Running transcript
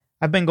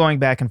I've been going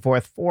back and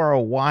forth for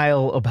a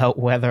while about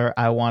whether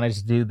I wanted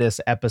to do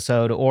this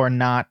episode or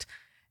not,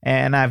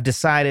 and I've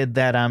decided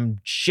that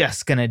I'm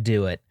just going to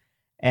do it.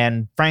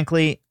 And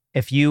frankly,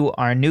 if you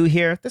are new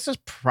here, this is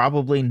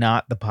probably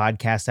not the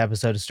podcast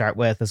episode to start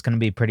with. It's going to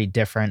be pretty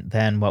different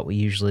than what we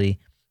usually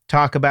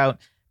talk about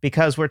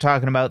because we're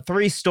talking about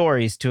 3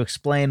 stories to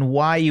explain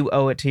why you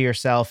owe it to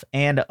yourself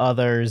and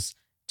others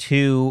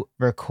to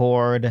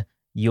record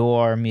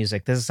your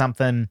music. This is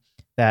something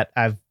that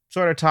I've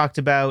sort of talked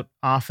about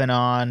off and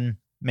on,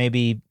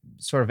 maybe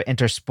sort of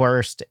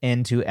interspersed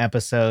into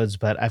episodes,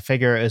 but I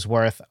figure it is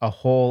worth a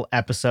whole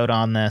episode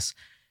on this.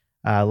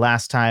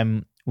 Last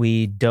time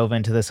we dove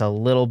into this a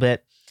little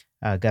bit,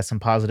 got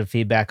some positive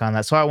feedback on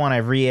that. So I want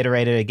to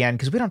reiterate it again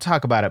because we don't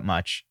talk about it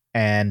much.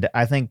 And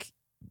I think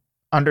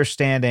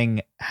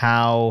understanding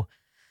how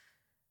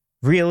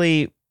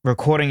really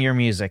recording your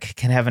music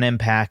can have an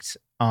impact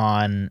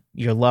on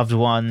your loved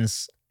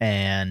ones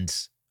and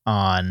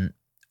on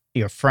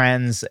your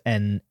friends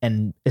and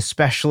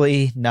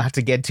especially, not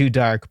to get too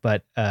dark,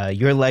 but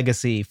your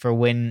legacy for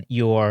when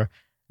you're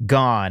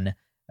gone.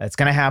 It's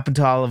going to happen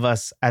to all of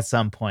us at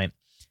some point.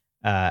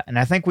 And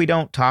I think we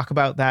don't talk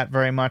about that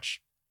very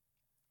much.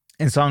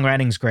 And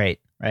songwriting's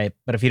great, right?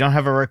 But if you don't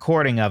have a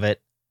recording of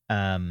it,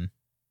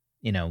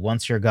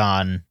 once you're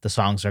gone, the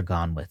songs are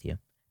gone with you.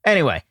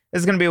 Anyway, this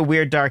is going to be a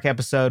weird, dark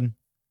episode.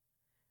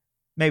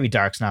 Maybe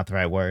dark's not the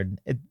right word.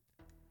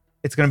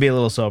 It's going to be a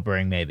little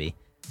sobering, maybe.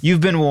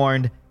 You've been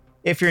warned.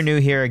 If you're new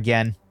here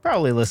again,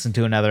 probably listen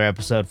to another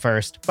episode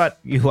first, but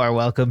you are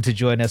welcome to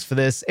join us for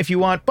this if you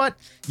want, but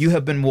you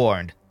have been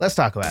warned. Let's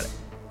talk about it.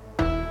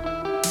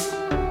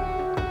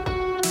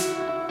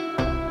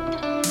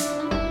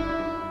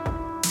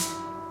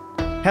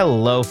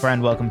 Hello,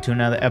 friend. Welcome to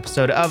another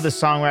episode of the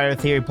Songwriter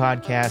Theory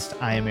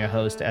Podcast. I am your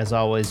host, as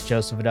always,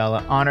 Joseph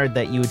Vidala. Honored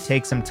that you would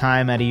take some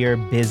time out of your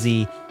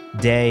busy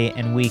day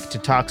and week to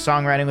talk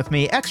songwriting with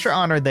me. Extra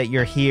honored that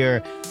you're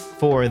here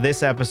for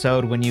this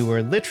episode when you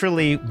were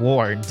literally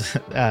warned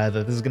that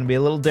this is going to be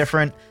a little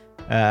different.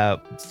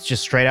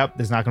 Just straight up,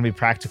 there's not going to be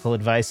practical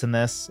advice in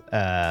this.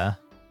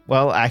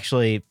 Well,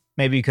 actually,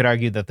 maybe you could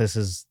argue that this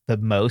is the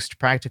most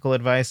practical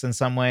advice in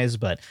some ways,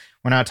 but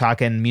we're not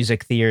talking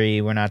music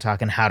theory. We're not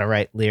talking how to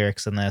write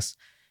lyrics in this.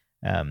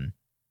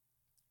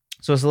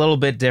 So it's a little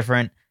bit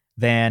different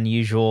than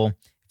usual.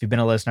 If you've been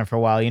a listener for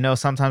a while, you know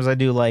sometimes I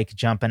do like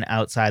jumping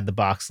outside the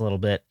box a little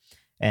bit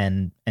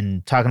and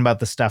talking about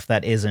the stuff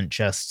that isn't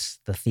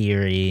just the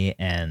theory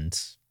and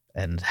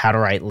how to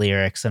write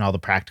lyrics and all the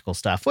practical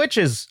stuff, which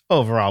is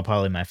overall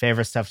probably my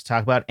favorite stuff to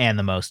talk about and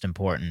the most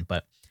important.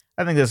 But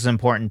I think this is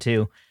important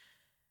too.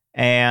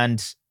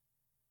 And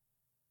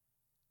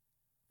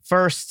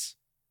first,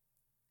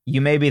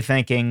 you may be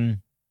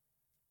thinking,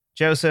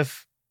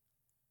 Joseph,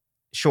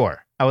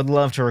 sure, I would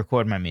love to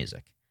record my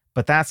music,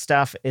 but that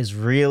stuff is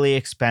really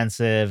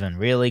expensive and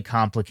really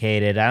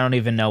complicated. I don't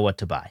even know what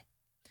to buy.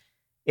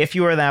 If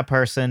you are that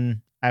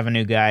person, I have a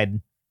new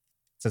guide.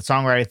 It's at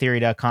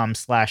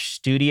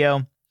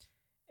songwritertheory.com/studio.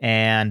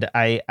 And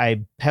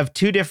I have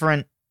 2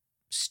 different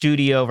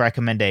studio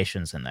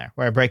recommendations in there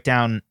where I break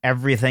down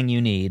everything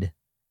you need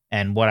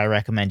and what I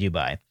recommend you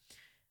buy.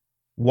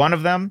 One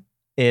of them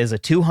is a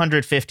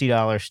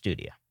 $250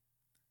 studio.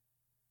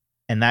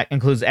 And that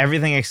includes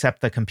everything except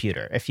the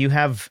computer. If you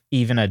have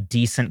even a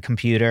decent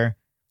computer,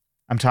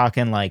 I'm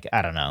talking like,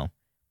 I don't know,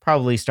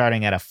 probably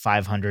starting at a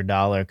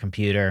 $500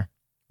 computer,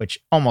 which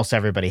almost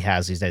everybody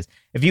has these days.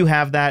 If you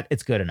have that,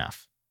 it's good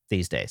enough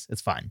these days.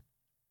 It's fine.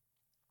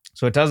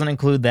 So it doesn't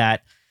include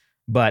that.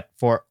 But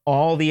for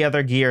all the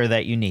other gear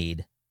that you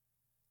need,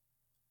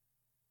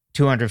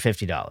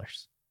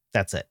 $250.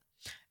 That's it.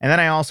 And then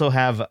I also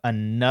have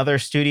another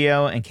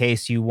studio in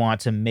case you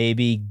want to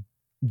maybe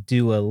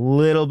do a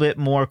little bit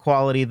more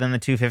quality than the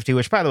 250,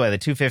 which, by the way, the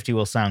 250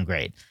 will sound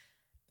great.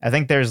 I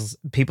think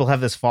people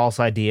have this false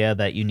idea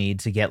that you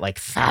need to get like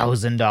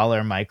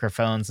 $1,000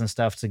 microphones and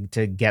stuff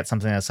to get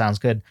something that sounds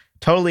good.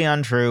 Totally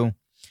untrue.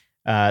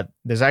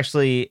 There's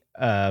actually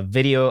a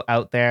video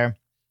out there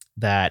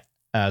that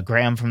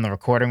Graham from the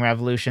Recording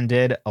Revolution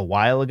did a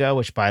while ago,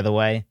 which, by the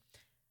way,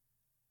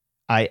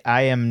 I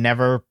am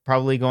never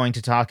probably going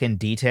to talk in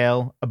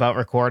detail about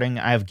recording.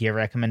 I have gear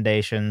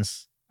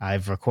recommendations.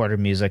 I've recorded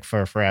music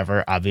for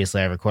forever.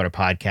 Obviously, I record a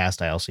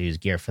podcast. I also use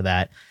gear for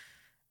that.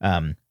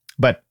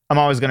 But I'm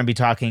always going to be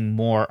talking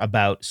more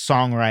about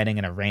songwriting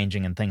and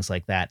arranging and things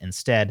like that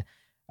instead.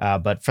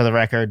 But for the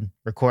record,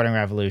 Recording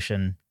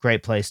Revolution,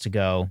 great place to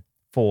go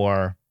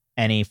for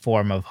any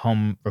form of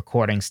home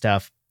recording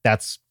stuff.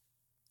 That's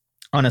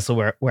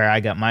honestly where I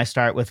got my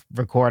start with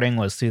recording,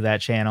 was through that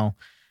channel.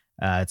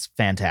 It's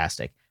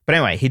fantastic. But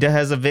anyway, he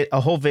has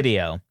a whole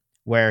video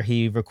where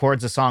he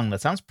records a song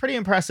that sounds pretty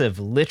impressive,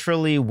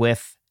 literally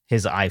with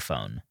his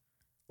iPhone.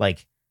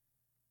 Like,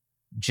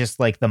 just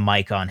like the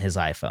mic on his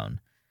iPhone.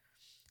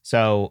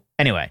 So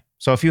anyway,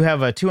 so if you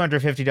have a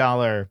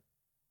 $250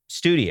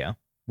 studio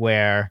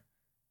where,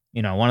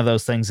 one of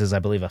those things is, I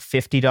believe, a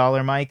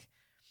 $50 mic,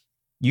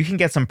 you can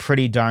get some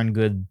pretty darn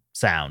good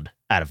sound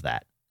out of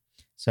that.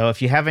 So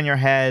if you have in your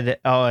head,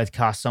 oh, it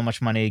costs so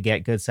much money to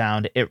get good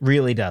sound, it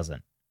really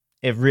doesn't.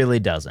 It really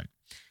doesn't.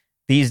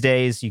 These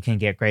days, you can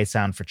get great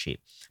sound for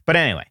cheap. But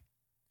anyway,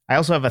 I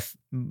also have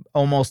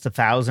almost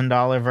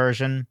 $1,000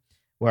 version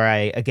where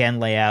I, again,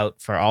 lay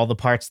out for all the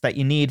parts that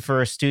you need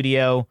for a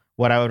studio,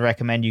 what I would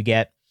recommend you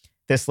get.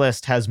 This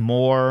list has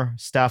more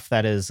stuff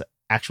that is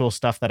actual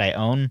stuff that I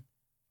own.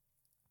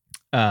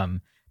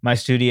 My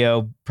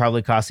studio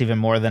probably costs even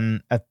more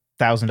than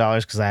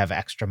 $1,000 because I have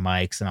extra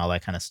mics and all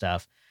that kind of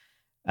stuff.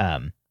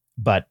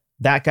 But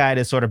that guide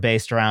is sort of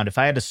based around, if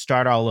I had to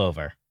start all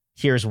over,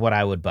 here's what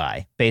I would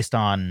buy based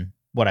on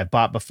what I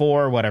bought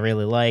before, what I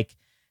really like,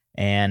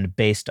 and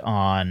based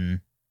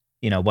on,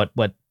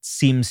 what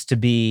seems to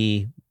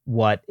be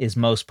what is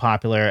most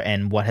popular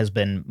and what has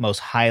been most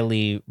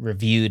highly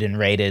reviewed and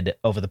rated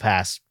over the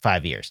past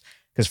 5 years.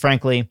 Because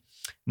frankly,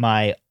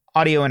 my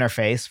audio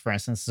interface, for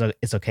instance, so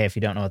it's okay if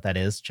you don't know what that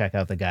is, check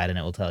out the guide and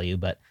it will tell you,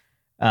 but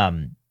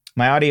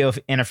my audio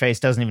interface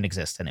doesn't even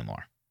exist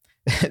anymore.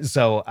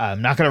 So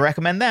I'm not going to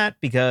recommend that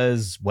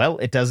because, well,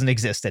 it doesn't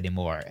exist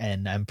anymore.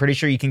 And I'm pretty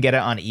sure you can get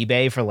it on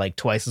eBay for like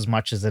twice as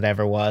much as it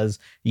ever was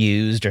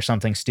used or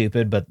something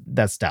stupid, but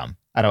that's dumb.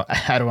 I don't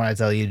want to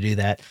tell you to do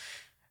that.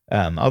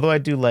 Although I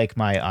do like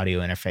my audio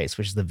interface,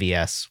 which is the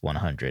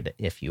VS100,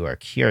 if you are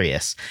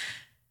curious.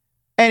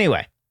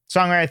 Anyway,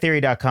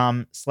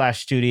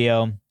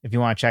 songwritertheory.com/studio, if you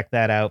want to check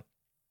that out.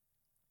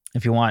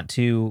 If you want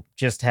to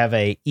just have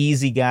a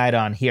easy guide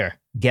on here,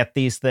 get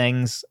these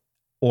things,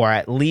 or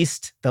at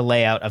least the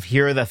layout of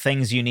here are the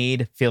things you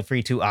need. Feel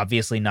free to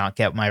obviously not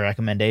get my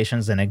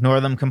recommendations and ignore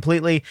them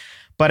completely,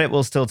 but it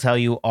will still tell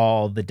you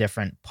all the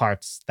different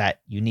parts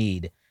that you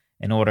need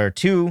in order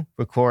to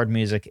record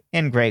music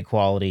in great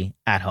quality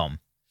at home.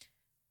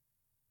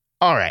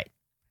 All right,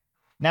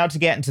 now to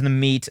get into the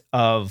meat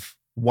of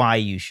why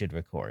you should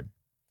record.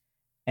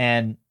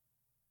 And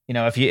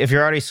if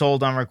you're already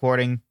sold on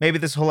recording, maybe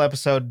this whole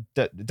episode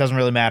doesn't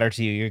really matter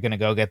to you. You're going to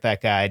go get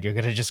that guide. You're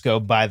going to just go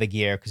buy the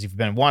gear because you've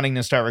been wanting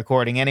to start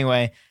recording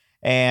anyway.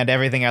 And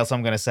everything else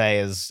I'm going to say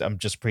is I'm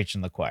just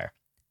preaching the choir.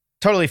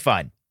 Totally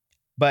fine.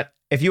 But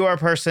if you are a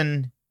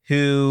person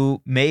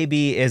who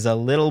maybe is a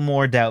little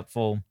more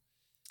doubtful,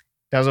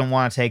 doesn't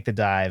want to take the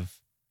dive,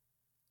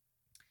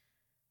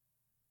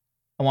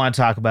 I want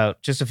to talk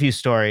about just a few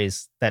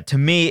stories that to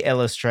me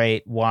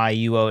illustrate why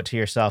you owe it to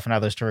yourself and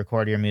others to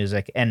record your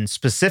music, and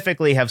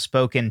specifically have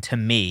spoken to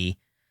me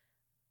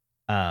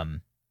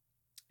and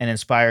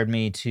inspired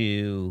me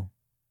to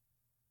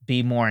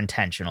be more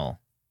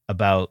intentional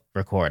about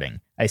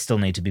recording. I still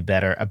need to be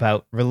better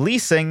about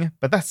releasing,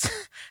 but that's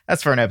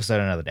for an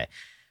episode another day.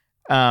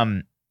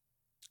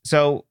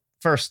 So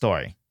first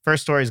story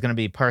is going to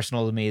be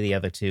personal to me. The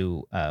other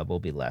two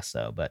will be less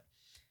so, but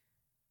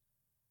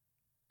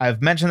I've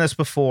mentioned this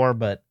before,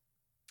 but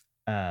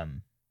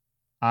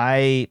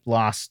I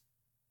lost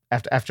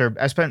after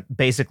I spent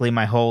basically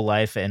my whole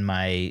life in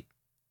my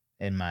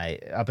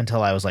up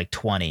until I was like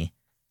 20,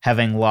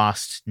 having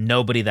lost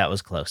nobody that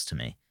was close to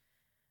me,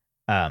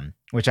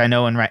 which I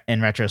know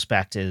in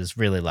retrospect is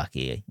really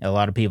lucky. A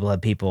lot of people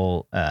have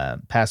people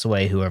pass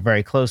away who are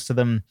very close to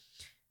them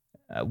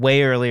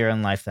way earlier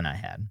in life than I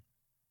had,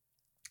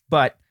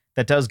 but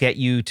that does get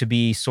you to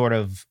be sort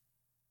of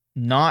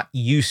not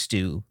used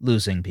to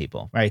losing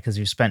people, right? Because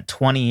you've spent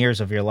 20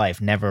 years of your life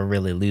never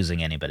really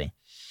losing anybody.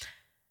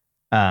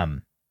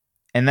 And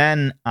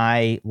then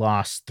I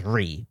lost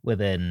 3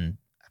 within,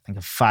 I think,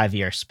 a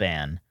 5-year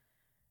span,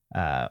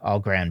 all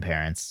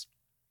grandparents.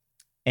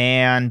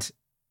 And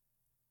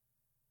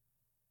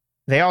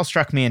they all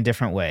struck me in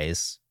different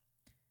ways.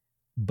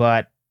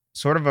 But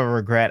sort of a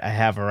regret I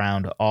have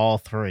around all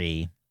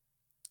 3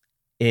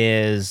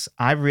 is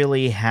I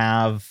really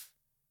have,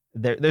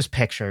 there's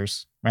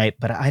pictures, right?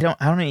 But I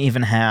don't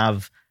even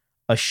have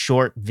a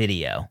short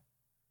video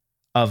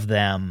of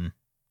them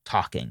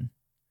talking,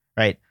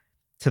 right?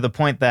 To the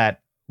point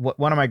that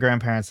one of my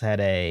grandparents had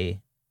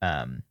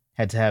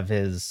had to have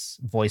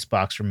his voice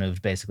box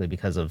removed basically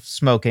because of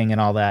smoking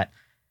and all that.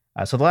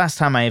 So the last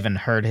time I even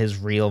heard his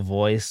real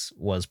voice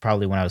was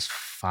probably when I was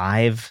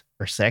 5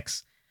 or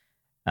 6.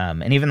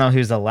 And even though he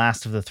was the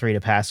last of the 3 to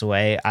pass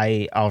away,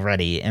 I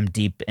already am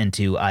deep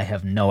into, I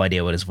have no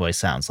idea what his voice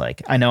sounds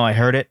like. I know I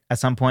heard it at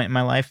some point in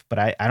my life, but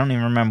I don't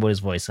even remember what his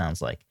voice sounds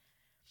like.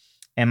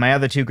 And my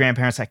other 2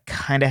 grandparents, I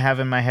kind of have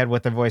in my head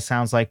what their voice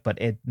sounds like, but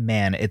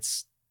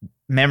it's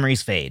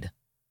memories fade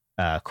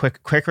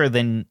quicker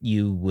than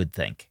you would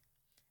think.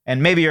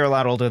 And maybe you're a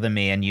lot older than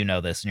me and you know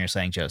this and you're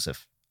saying,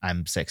 Joseph,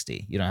 I'm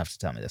 60. You don't have to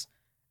tell me this.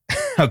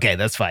 Okay,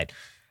 that's fine.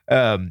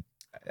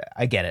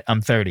 I get it.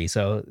 I'm 30,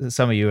 so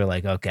some of you are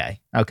like, okay,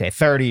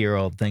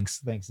 30-year-old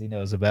thinks he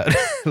knows about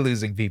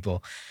losing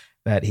people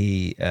that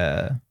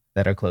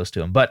that are close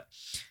to him. But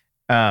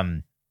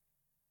so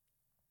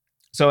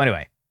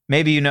anyway,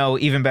 maybe you know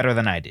even better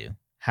than I do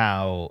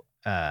how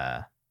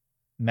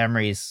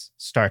memories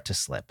start to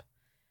slip.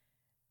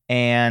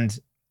 And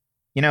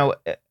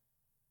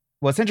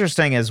what's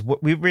interesting is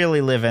we really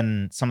live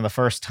in some of the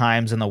first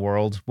times in the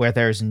world where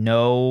there's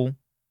no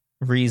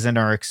reason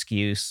or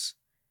excuse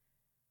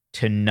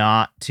to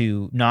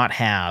not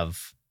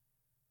have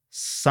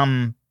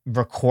some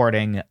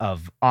recording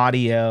of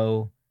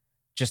audio,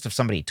 just of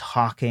somebody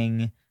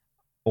talking,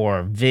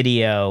 or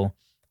video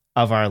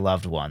of our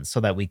loved ones, so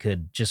that we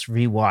could just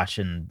rewatch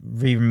and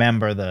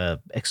remember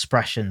the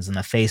expressions and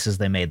the faces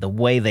they made, the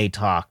way they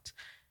talked.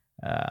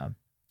 Uh,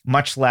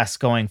 Much less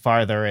going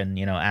farther and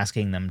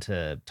asking them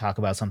to talk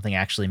about something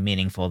actually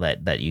meaningful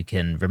that you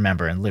can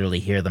remember and literally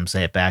hear them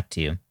say it back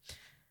to you.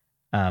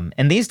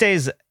 And these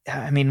days,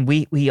 I mean,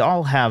 we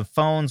all have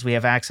phones. We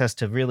have access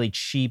to really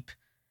cheap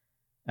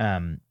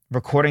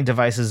recording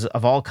devices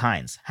of all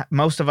kinds.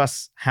 Most of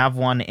us have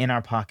one in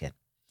our pocket.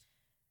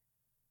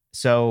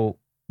 So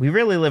we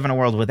really live in a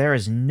world where there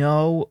is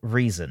no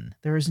reason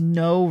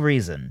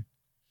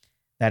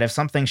that if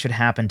something should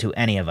happen to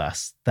any of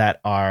us,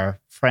 that our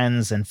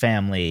friends and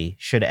family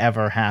should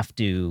ever have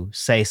to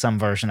say some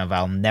version of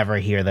 "I'll never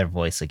hear their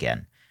voice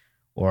again,"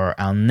 or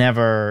 "I'll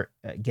never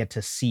get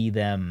to see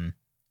them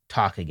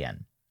talk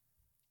again."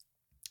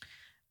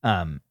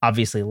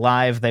 Obviously,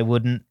 live they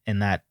wouldn't in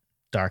that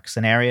dark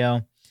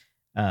scenario,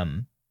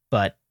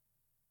 but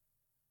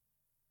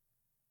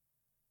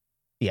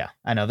yeah,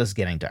 I know this is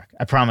getting dark.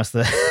 I promise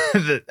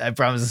I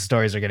promise the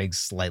stories are getting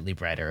slightly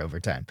brighter over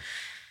time.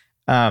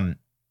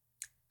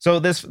 So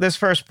this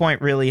first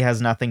point really has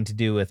nothing to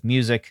do with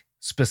music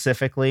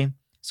specifically,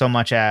 so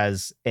much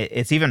as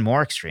it's even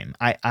more extreme.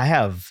 I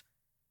have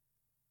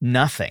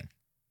nothing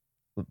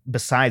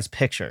besides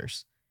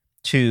pictures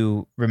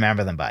to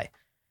remember them by.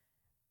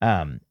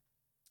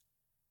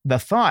 The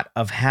thought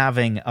of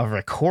having a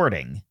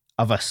recording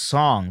of a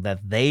song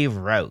that they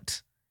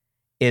wrote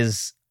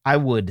is, I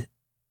would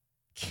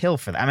kill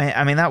for that.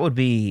 I mean that would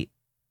be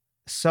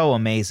so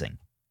amazing.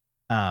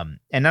 And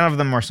none of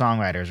them were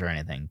songwriters or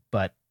anything,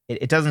 but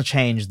it doesn't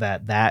change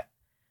that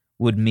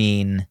would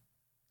mean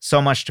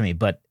so much to me.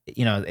 But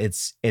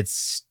it's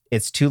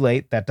too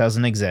late. That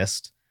doesn't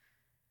exist.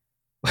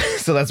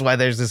 So that's why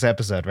there's this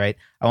episode, right?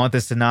 I want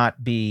this to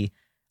not be.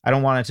 I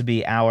don't want it to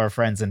be our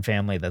friends and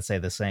family that say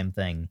the same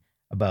thing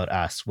about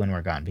us when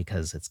we're gone,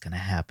 because it's going to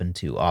happen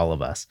to all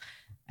of us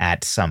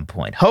at some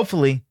point.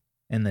 Hopefully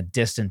in the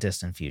distant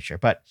future.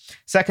 But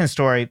second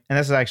story, and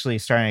this is actually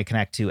starting to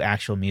connect to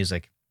actual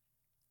music.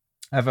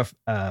 I have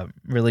a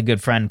really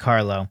good friend,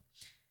 Carlo.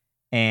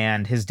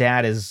 And his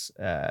dad is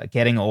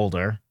getting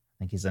older. I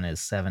think he's in his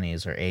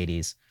 70s or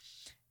 80s.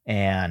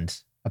 And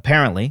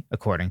apparently,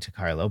 according to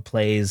Carlo,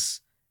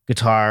 plays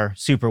guitar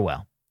super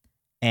well.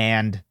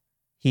 And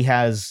he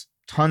has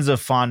tons of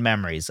fond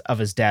memories of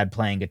his dad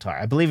playing guitar.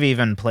 I believe he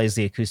even plays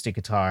the acoustic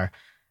guitar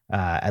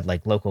at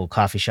like local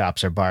coffee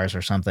shops or bars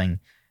or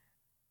something.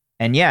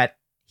 And yet,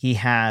 he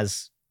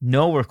has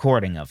no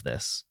recording of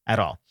this at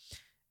all.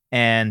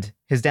 And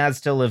his dad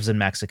still lives in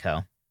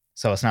Mexico.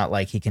 So it's not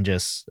like he can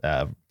just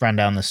run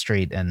down the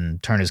street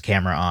and turn his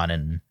camera on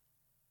and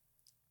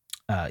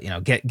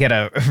get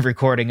a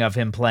recording of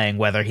him playing,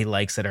 whether he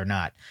likes it or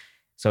not.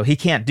 So he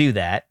can't do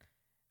that.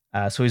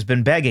 So he's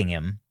been begging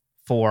him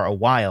for a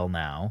while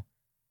now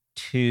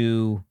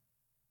to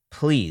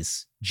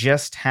please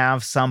just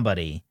have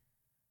somebody,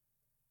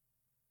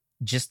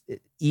 just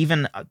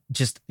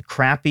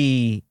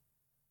crappy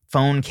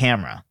phone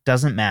camera,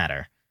 doesn't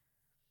matter.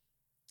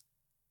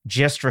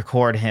 Just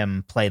record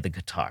him play the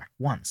guitar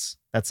once.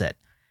 That's it.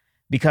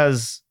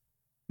 Because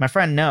my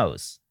friend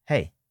knows,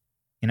 hey,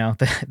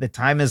 the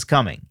time is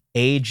coming.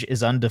 Age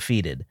is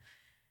undefeated.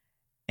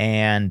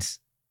 And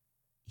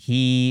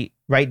he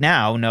right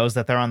now knows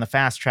that they're on the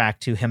fast track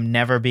to him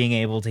never being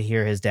able to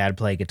hear his dad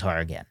play guitar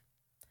again.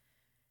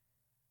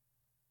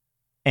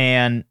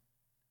 And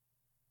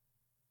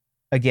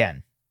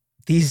again,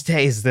 these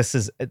days, this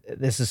is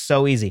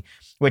so easy.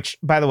 Which,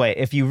 by the way,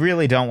 if you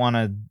really don't want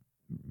to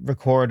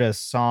record a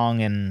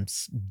song in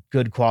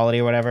good quality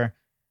or whatever,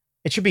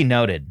 it should be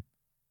noted,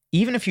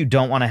 even if you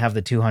don't want to have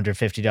the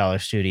 $250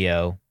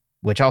 studio,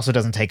 which also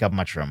doesn't take up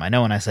much room. I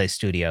know when I say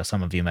studio,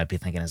 some of you might be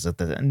thinking, is it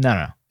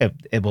no.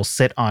 It will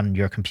sit on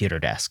your computer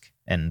desk,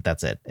 and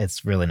that's it.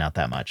 It's really not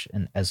that much,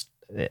 and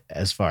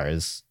as far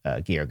as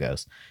gear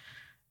goes.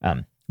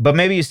 But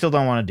maybe you still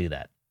don't want to do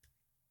that.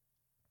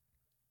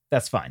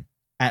 That's fine.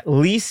 At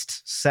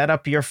least set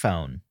up your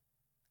phone.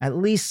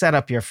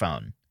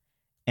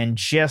 And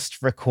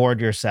just record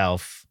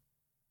yourself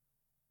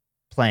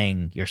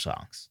playing your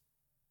songs.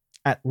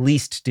 At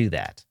least do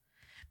that.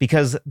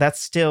 Because that's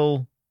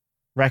still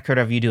record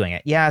of you doing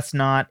it. Yeah, it's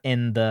not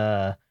in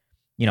the,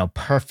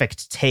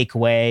 perfect take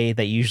way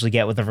that you usually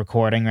get with a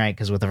recording, right?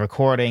 Because with a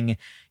recording,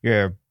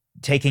 you're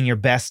taking your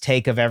best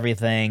take of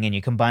everything and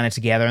you combine it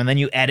together, and then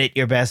you edit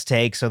your best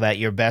take so that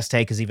your best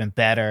take is even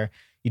better.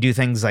 You do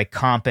things like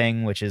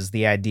comping, which is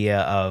the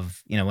idea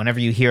of, whenever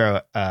you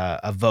hear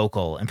a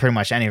vocal in pretty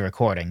much any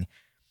recording,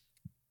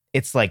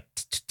 it's like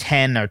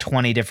 10 or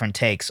 20 different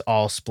takes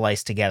all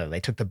spliced together. They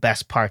took the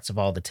best parts of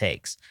all the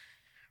takes,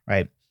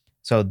 right?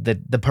 So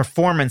the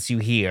performance you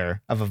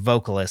hear of a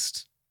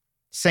vocalist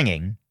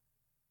singing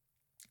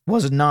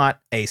was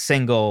not a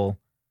single,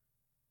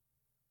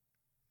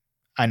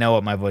 I know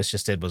what my voice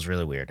just did was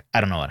really weird.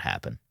 I don't know what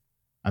happened.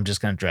 I'm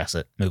just going to address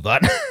it, move on.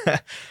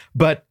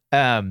 But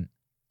um,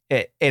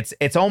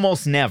 it's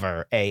almost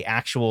never a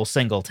actual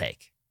single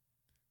take,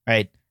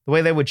 right? The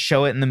way they would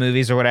show it in the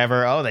movies or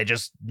whatever, oh, they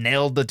just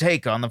nailed the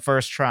take on the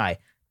first try.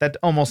 That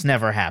almost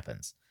never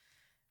happens.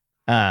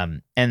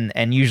 And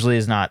usually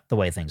is not the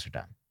way things are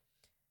done.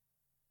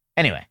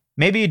 Anyway,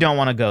 maybe you don't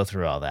want to go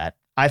through all that.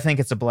 I think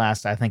it's a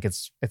blast. I think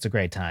it's a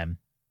great time.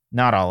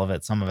 Not all of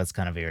it. Some of it's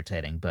kind of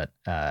irritating, but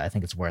I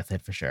think it's worth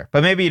it for sure.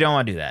 But maybe you don't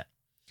want to do that.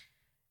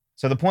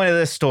 So the point of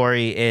this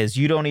story is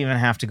you don't even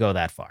have to go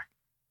that far.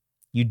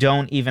 You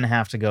don't even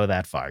have to go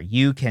that far.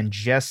 You can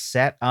just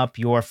set up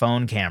your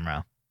phone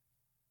camera,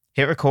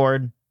 hit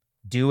record,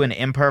 do an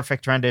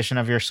imperfect rendition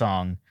of your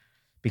song.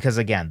 Because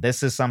again,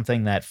 this is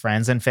something that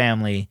friends and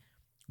family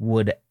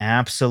would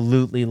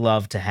absolutely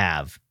love to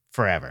have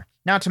forever.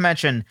 Not to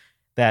mention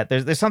that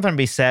there's something to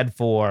be said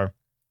for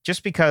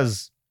just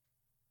because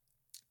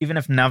even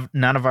if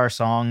none of our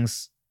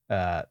songs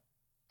are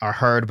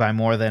heard by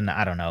more than,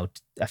 I don't know,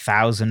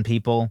 1,000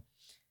 people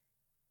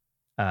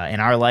in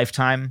our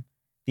lifetime,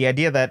 the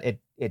idea that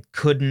it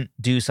couldn't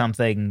do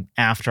something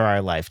after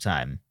our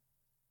lifetime,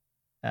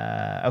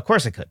 of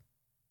course it could.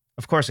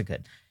 Of course it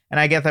could. And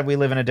I get that we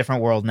live in a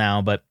different world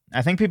now, but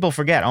I think people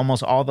forget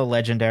almost all the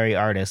legendary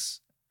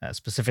artists,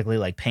 specifically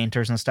like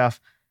painters and stuff,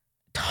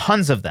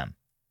 tons of them,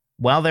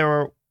 while they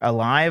were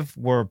alive,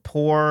 were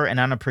poor and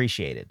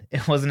unappreciated.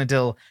 It wasn't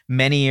until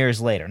many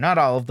years later, not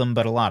all of them,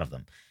 but a lot of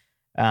them.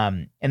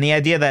 And the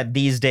idea that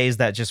these days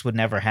that just would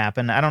never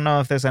happen, I don't know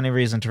if there's any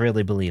reason to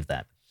really believe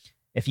that.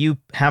 If you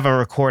have a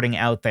recording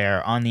out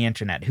there on the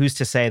internet, who's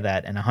to say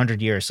that in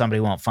 100 years somebody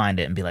won't find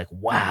it and be like,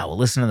 wow,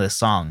 listen to this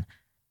song.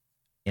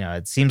 You know,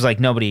 it seems like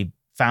nobody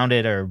found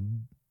it or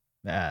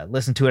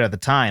listened to it at the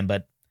time,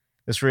 but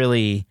this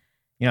really,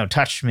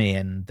 touched me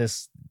and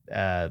this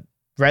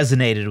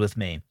resonated with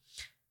me.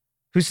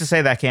 Who's to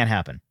say that can't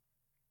happen?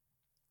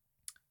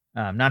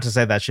 Not to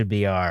say that should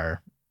be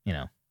our,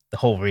 the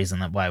whole reason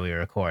that why we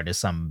record is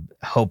some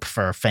hope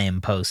for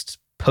fame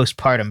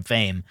postpartum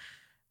fame.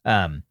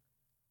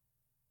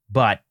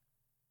 But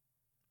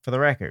for the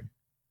record,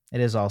 it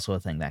is also a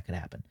thing that could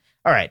happen.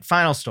 All right,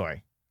 final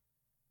story.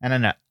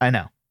 And I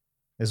know.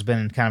 This has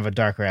been kind of a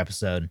darker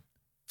episode.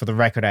 For the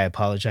record, I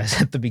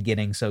apologize at the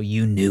beginning, so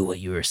you knew what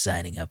you were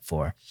signing up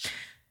for.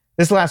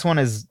 This last one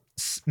is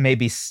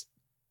maybe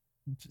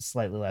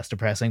slightly less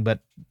depressing, but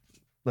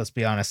let's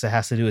be honest, it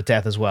has to do with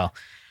death as well.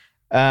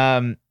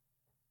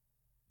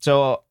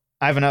 So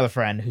I have another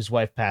friend whose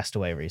wife passed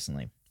away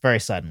recently, very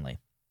suddenly.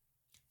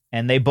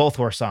 And they both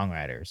were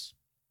songwriters.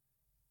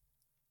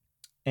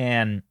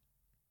 And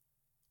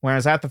when I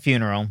was at the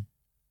funeral,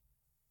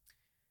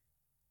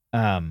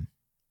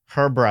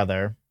 her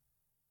brother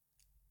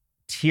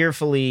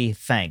tearfully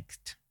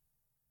thanked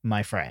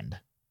my friend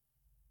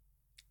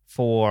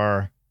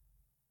for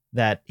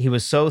that. He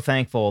was so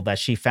thankful that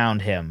she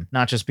found him,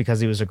 not just because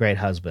he was a great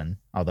husband,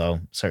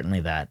 although certainly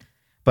that,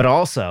 but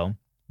also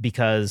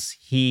because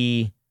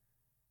he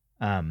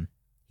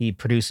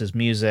produces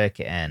music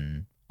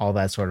and all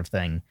that sort of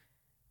thing.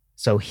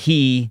 So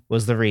he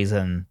was the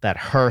reason that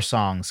her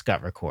songs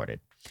got recorded.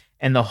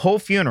 And the whole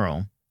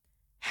funeral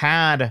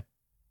had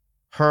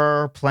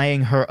her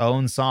playing her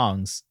own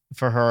songs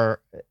for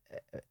her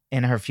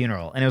in her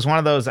funeral. And it was one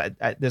of those,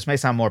 this may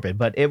sound morbid,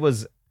 but it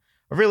was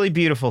a really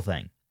beautiful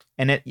thing.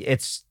 And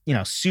it's,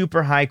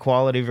 super high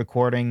quality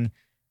recording,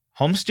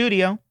 home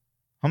studio,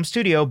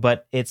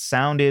 but it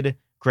sounded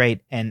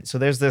great. And so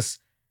there's this,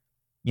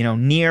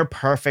 near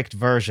perfect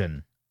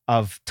version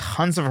of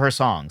tons of her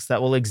songs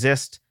that will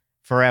exist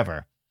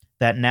forever,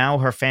 that now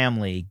her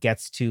family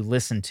gets to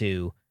listen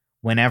to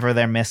whenever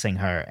they're missing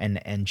her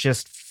and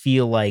just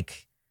feel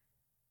like,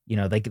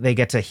 they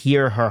get to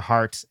hear her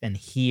heart and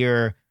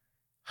hear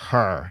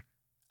her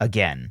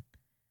again.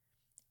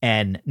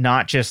 And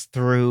not just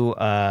through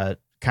a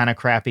kind of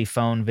crappy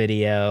phone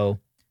video,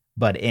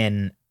 but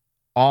in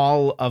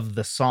all of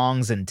the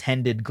song's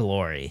intended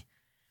glory.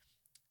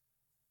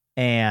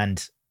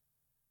 And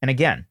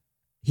again,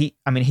 he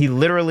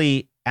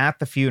literally at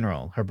the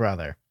funeral, her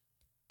brother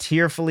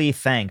tearfully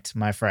thanked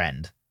my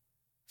friend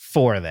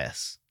for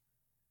this.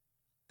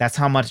 That's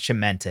how much it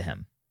meant to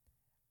him.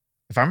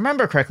 If I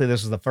remember correctly,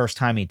 this was the first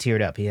time he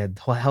teared up. He had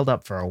held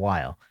up for a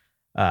while.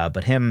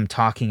 But him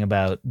talking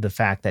about the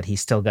fact that he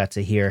still got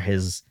to hear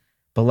his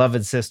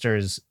beloved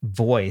sister's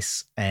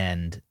voice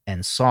and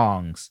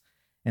songs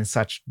in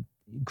such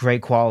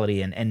great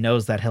quality and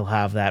knows that he'll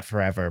have that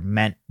forever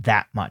meant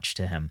that much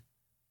to him.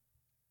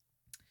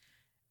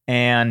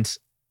 And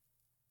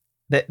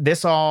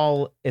this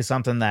all is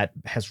something that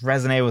has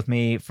resonated with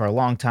me for a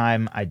long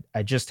time.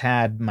 I just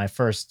had my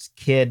first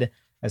kid,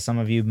 as some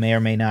of you may or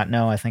may not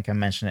know. I think I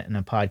mentioned it in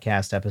a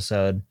podcast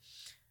episode.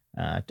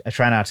 I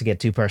try not to get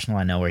too personal.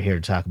 I know we're here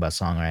to talk about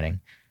songwriting.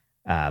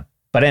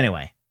 But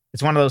anyway,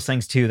 it's one of those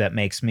things too that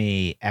makes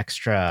me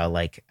extra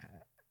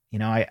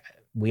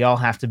we all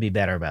have to be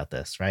better about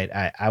this, right?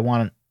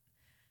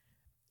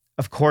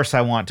 Of course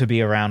I want to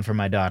be around for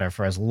my daughter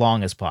for as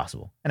long as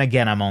possible. And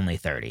again, I'm only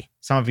 30.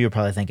 Some of you are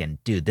probably thinking,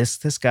 dude,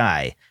 this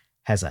guy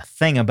has a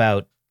thing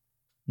about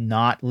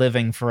not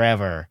living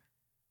forever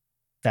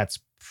that's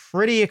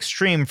pretty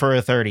extreme for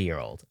a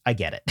 30-year-old. I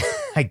get it.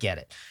 I get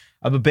it.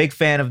 I'm a big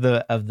fan of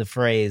the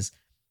phrase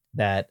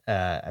that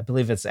I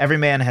believe it's every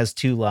man has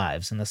two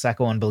lives, and the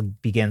second one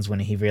begins when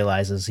he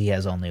realizes he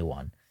has only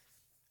one.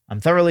 I'm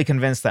thoroughly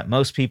convinced that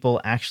most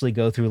people actually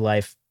go through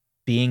life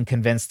being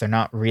convinced they're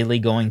not really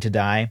going to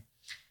die.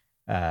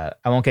 I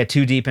won't get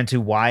too deep into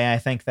why I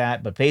think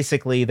that, but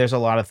basically there's a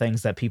lot of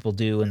things that people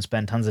do and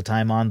spend tons of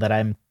time on that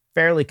I'm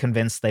fairly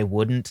convinced they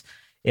wouldn't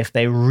if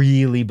they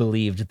really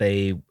believed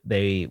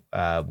they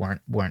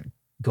weren't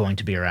going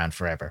to be around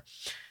forever.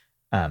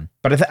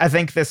 But I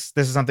think this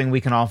is something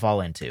we can all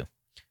fall into,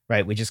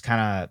 right? We just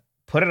kind of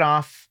put it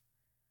off.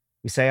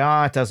 We say,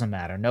 oh, it doesn't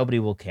matter. Nobody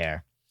will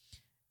care.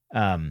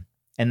 And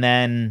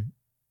then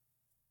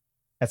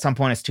at some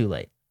point it's too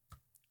late,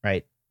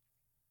 right?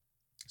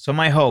 So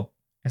my hope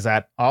is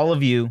that all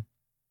of you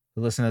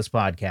who listen to this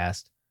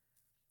podcast,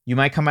 you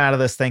might come out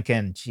of this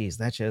thinking, geez,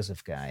 that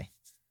Joseph guy,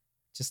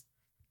 just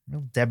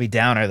real Debbie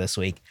Downer this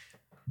week.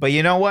 But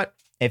you know what?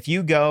 If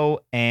you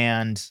go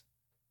and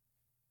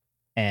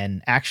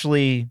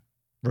actually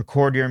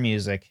record your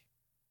music,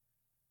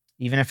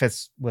 even if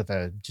it's with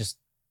just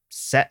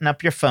setting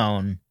up your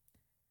phone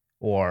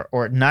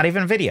or not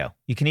even video,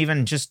 you can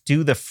even just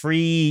do the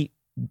free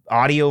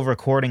audio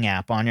recording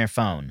app on your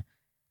phone.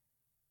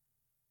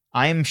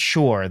 I'm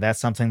sure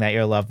that's something that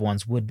your loved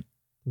ones would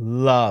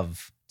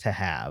love to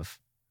have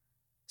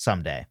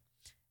someday.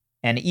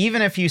 And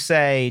even if you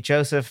say,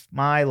 Joseph,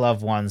 my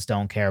loved ones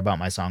don't care about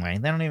my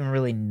songwriting, they don't even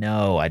really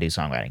know I do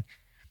songwriting.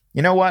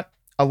 You know what?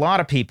 A lot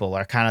of people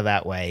are kind of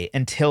that way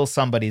until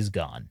somebody's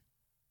gone,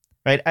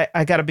 right?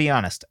 I got to be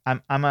honest.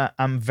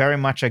 I'm very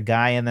much a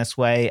guy in this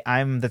way.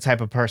 I'm the type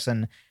of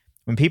person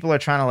when people are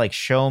trying to like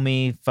show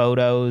me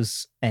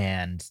photos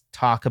and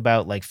talk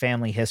about like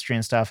family history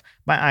and stuff,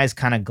 my eyes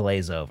kind of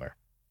glaze over.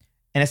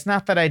 And it's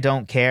not that I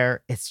don't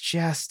care. It's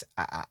just,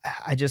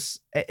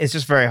 it's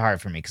just very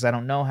hard for me because I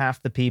don't know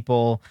half the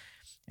people.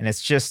 And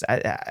it's just,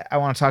 I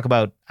want to talk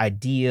about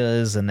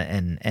ideas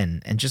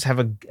and just have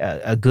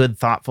a good,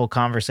 thoughtful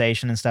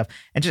conversation and stuff.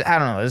 And just, I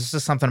don't know, there's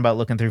just something about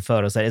looking through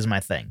photos that is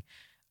my thing.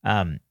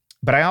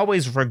 But I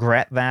always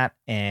regret that.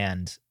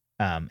 And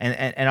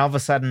all of a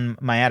sudden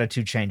my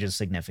attitude changes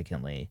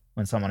significantly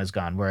when someone is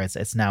gone, where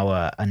it's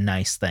now a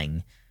nice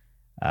thing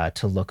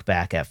to look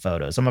back at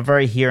photos. I'm a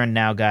very here and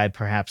now guy,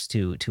 perhaps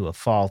to a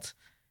fault.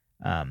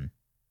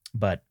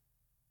 But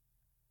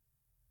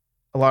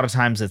a lot of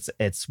times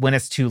it's when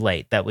it's too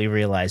late that we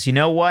realize, you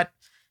know what?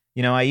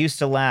 You know, I used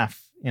to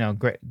laugh,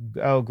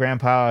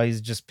 grandpa,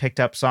 he's just picked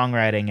up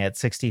songwriting at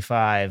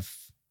 65.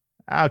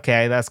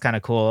 Okay, that's kind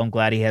of cool. I'm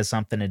glad he has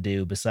something to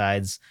do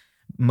besides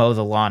mow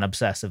the lawn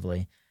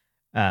obsessively.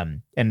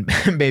 And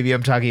maybe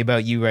I'm talking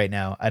about you right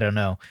now. I don't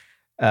know.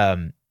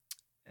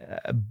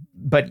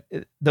 But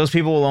those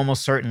people will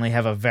almost certainly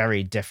have a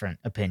very different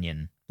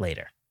opinion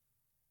later.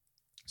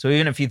 So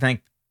even if you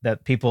think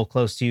that people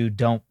close to you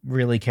don't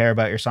really care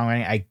about your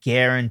songwriting, I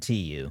guarantee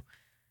you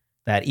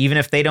that even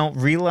if they don't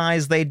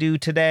realize they do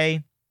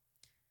today,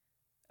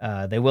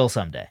 they will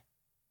someday.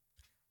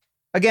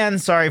 Again,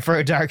 sorry for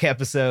a dark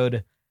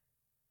episode.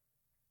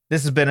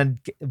 This has been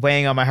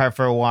weighing on my heart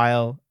for a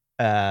while,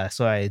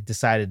 so I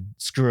decided,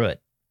 screw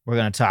it. We're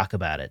going to talk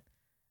about it.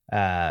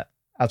 I'll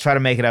try to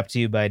make it up to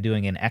you by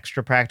doing an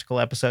extra practical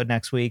episode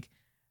next week,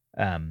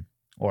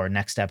 or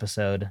next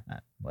episode,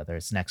 whether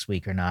it's next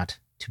week or not,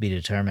 to be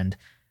determined.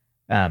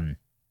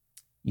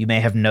 You may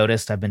have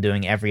noticed I've been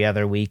doing every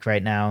other week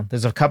right now.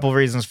 There's a couple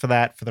reasons for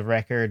that. For the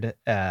record,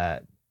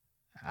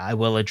 I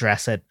will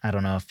address it. I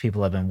don't know if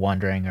people have been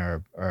wondering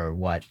or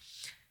what.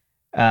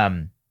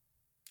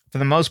 For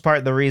the most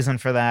part, the reason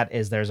for that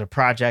is there's a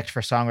project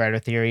for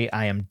Songwriter Theory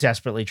I am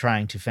desperately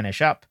trying to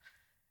finish up.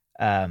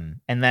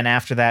 And then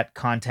after that,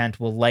 content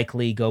will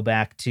likely go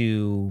back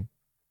to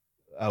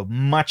a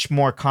much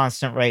more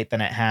constant rate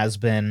than it has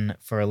been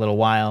for a little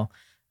while.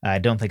 I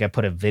don't think I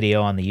put a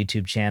video on the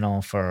YouTube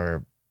channel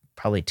for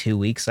probably 2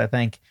 weeks, I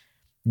think.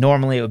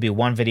 Normally, it would be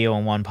one video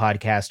and one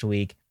podcast a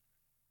week.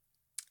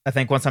 I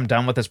think once I'm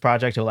done with this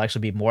project, it will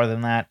actually be more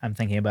than that. I'm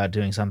thinking about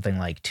doing something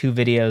like 2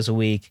 videos a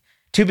week.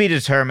 To be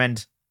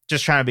determined.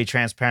 Just trying to be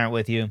transparent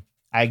with you.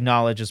 I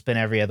acknowledge it's been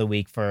every other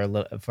week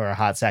for a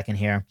hot second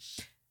here.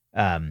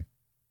 I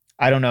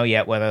don't know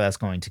yet whether that's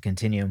going to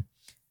continue.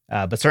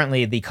 But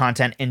certainly the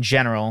content in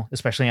general,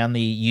 especially on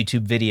the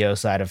YouTube video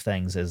side of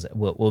things,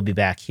 we'll be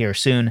back here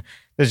soon.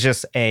 There's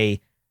just by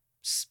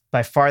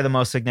far the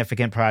most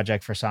significant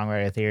project for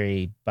Songwriter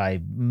Theory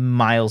by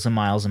miles and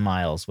miles and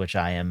miles, which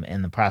I am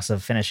in the process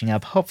of finishing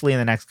up, hopefully in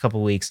the next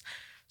couple weeks.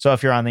 So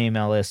if you're on the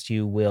email list,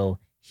 you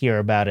will hear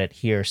about it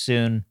here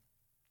soon.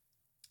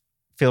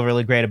 Feel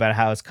really great about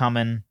how it's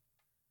coming.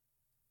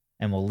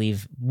 And we'll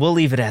leave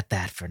it at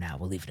that for now.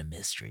 We'll leave it a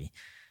mystery.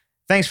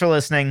 Thanks for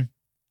listening.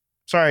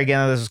 Sorry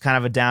again, this was kind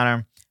of a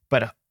downer,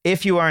 but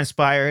if you are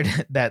inspired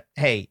that,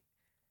 hey,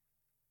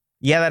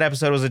 yeah, that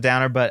episode was a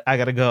downer, but I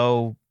got to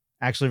go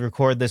actually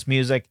record this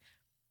music,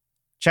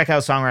 check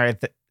out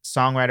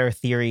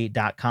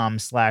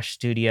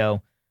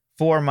songwritertheory.com/studio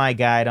for my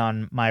guide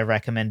on my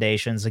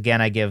recommendations.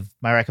 Again, I give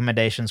my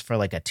recommendations for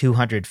like a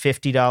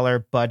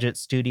 $250 budget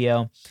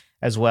studio,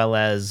 as well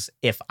as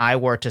if I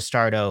were to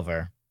start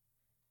over,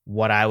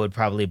 what I would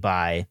probably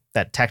buy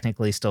that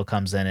technically still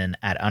comes in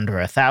at under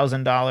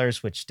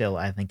 $1,000, which still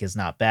I think is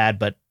not bad.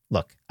 But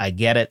look, I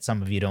get it.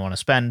 Some of you don't want to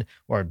spend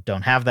or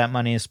don't have that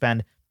money to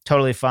spend.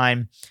 Totally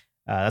fine.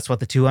 That's what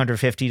the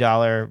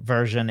 $250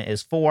 version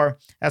is for.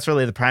 That's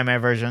really the primary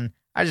version.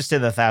 I just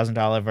did the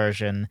 $1,000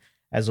 version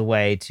as a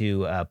way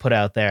to put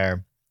out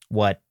there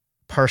what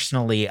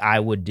personally I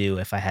would do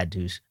if I had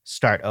to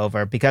start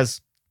over,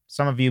 because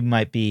some of you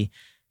might be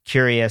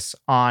curious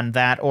on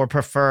that or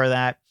prefer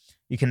that.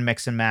 You can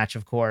mix and match,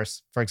 of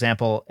course. For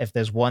example, if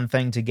there's one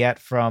thing to get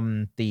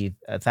from the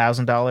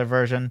 $1,000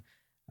 version,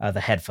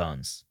 the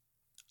headphones.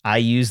 I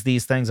use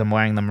these things. I'm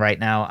wearing them right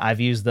now. I've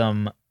used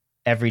them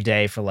every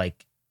day for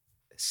like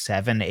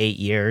 7-8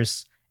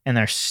 years, and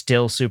they're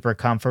still super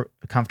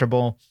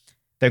comfortable.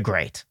 They're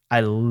great.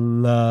 I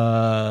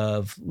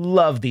love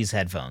these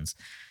headphones.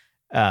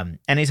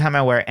 Anytime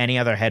I wear any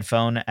other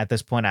headphone at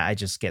this point, I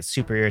just get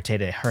super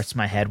irritated. It hurts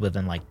my head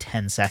within like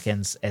 10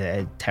 seconds.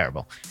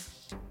 Terrible.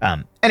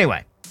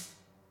 Anyway,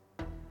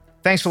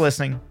 thanks for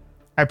listening.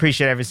 I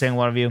appreciate every single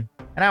one of you,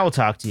 and I will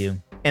talk to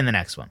you in the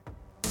next one.